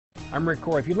I'm Rick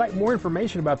Coy. If you'd like more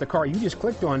information about the car you just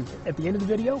clicked on at the end of the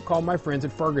video, call my friends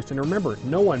at Ferguson. Remember,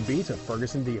 no one beats a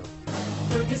Ferguson deal.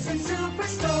 Ferguson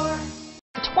Superstore.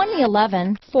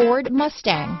 2011 Ford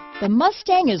Mustang. The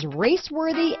Mustang is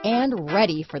race-worthy and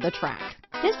ready for the track.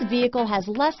 This vehicle has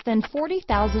less than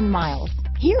 40,000 miles.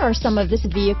 Here are some of this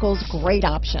vehicle's great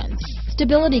options: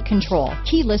 stability control,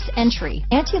 keyless entry,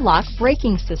 anti-lock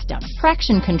braking system,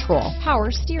 traction control,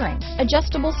 power steering,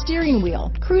 adjustable steering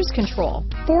wheel, cruise control,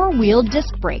 four-wheel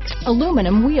disc brakes,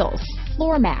 aluminum wheels,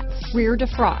 floor mats, rear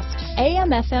defrost,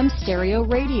 AM/FM stereo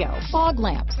radio, fog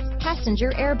lamps,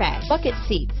 passenger airbag, bucket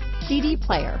seats, CD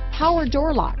player, power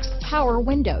door locks, power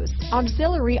windows,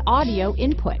 auxiliary audio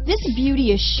input. This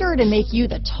beauty is sure to make you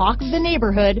the talk of the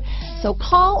neighborhood, so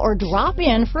call or drop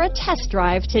in for a test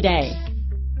drive today.